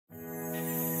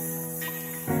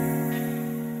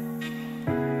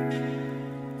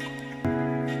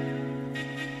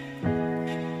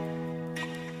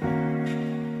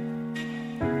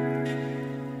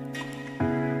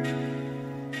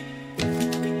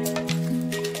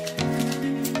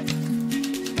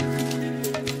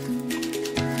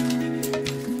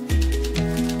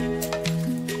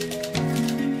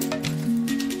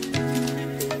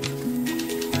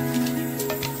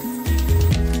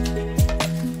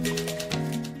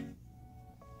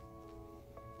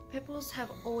pit bulls have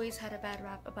always had a bad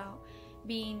rap about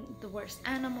being the worst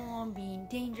animal, being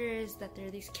dangerous, that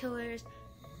they're these killers.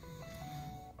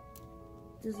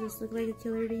 Does this look like a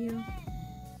killer to you?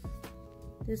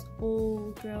 This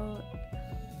old girl,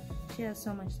 she has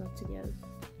so much left to give.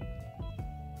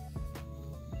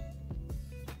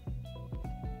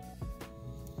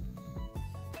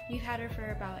 We've had her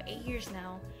for about 8 years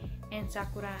now, and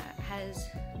Sakura has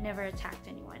never attacked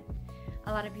anyone.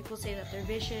 A lot of people say that they're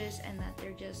vicious and that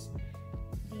they're just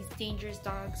these dangerous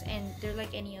dogs, and they're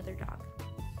like any other dog.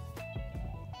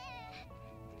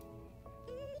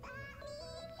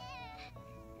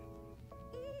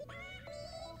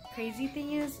 Crazy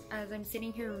thing is, as I'm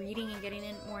sitting here reading and getting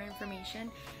in more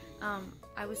information,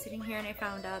 I was sitting here and I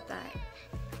found out that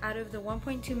out of the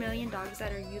 1.2 million dogs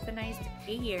that are euthanized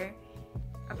a year,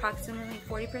 approximately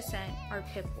 40% are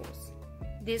pit bulls.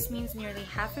 This means nearly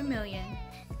 500,000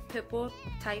 pit bull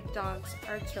type dogs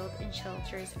are killed in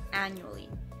shelters annually.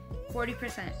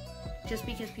 40%. Just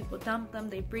because people dump them,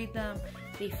 they breed them,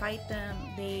 they fight them,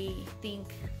 they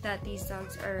think that these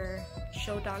dogs are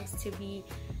show dogs to be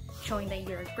showing that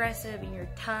you're aggressive and you're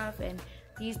tough, and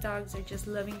these dogs are just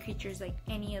loving creatures like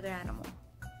any other animal.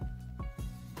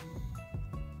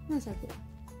 That's Sakura.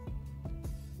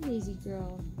 Lazy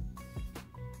girl.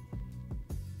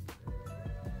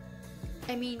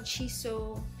 I mean, she's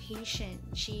so patient.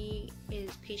 She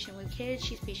is patient with kids,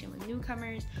 she's patient with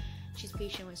newcomers, she's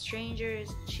patient with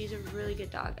strangers. She's a really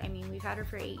good dog. I mean, we've had her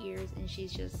for 8 years and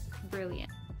she's just brilliant.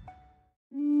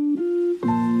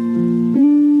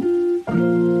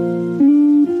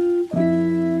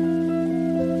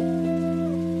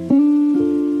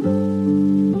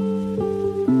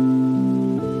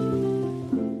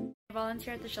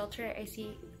 Volunteer at the shelter, I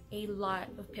see a lot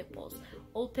of pit bulls.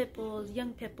 Old pit bulls,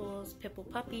 young pit bulls, pit bull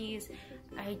puppies.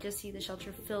 I just see the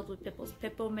shelter filled with pit bulls,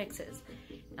 pit bull mixes.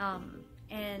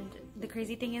 And the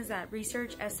crazy thing is that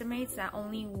research estimates that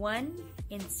only 1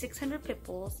 in 600 pit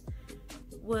bulls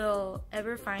will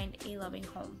ever find a loving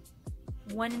home.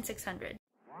 1 in 600.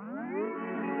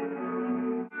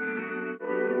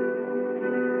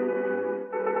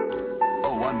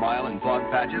 Oh, 1 mile in fog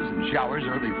patches and showers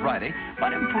early Friday,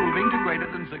 but improving to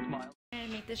greater than 6 miles. I'm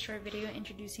gonna make this short video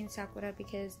introducing Sakura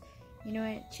because, you know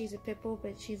what, she's a pit bull,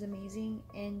 but she's amazing,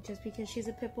 and just because she's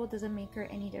a pit bull doesn't make her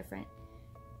any different.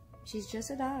 She's just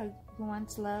a dog who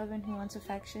wants love and who wants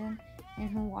affection and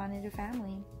who wanted a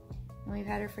family. And we've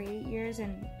had her for 8 years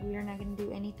and we are not going to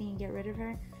do anything to get rid of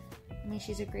her. I mean,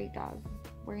 she's a great dog.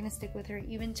 We're going to stick with her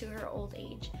even to her old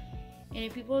age. And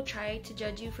if people try to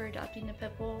judge you for adopting a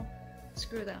pit bull,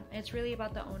 screw them. It's really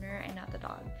about the owner and not the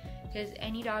dog. Because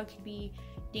any dog could be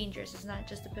dangerous. It's not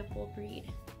just a pit bull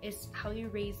breed. It's how you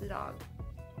raise the dog.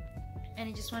 And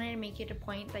I just wanted to make it a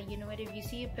point that, you know what, if you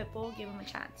see a pit bull, give them a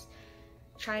chance.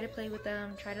 Try to play with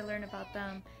them, try to learn about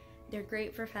them. They're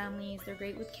great for families, they're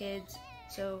great with kids,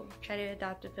 so try to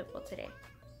adopt a pit bull today.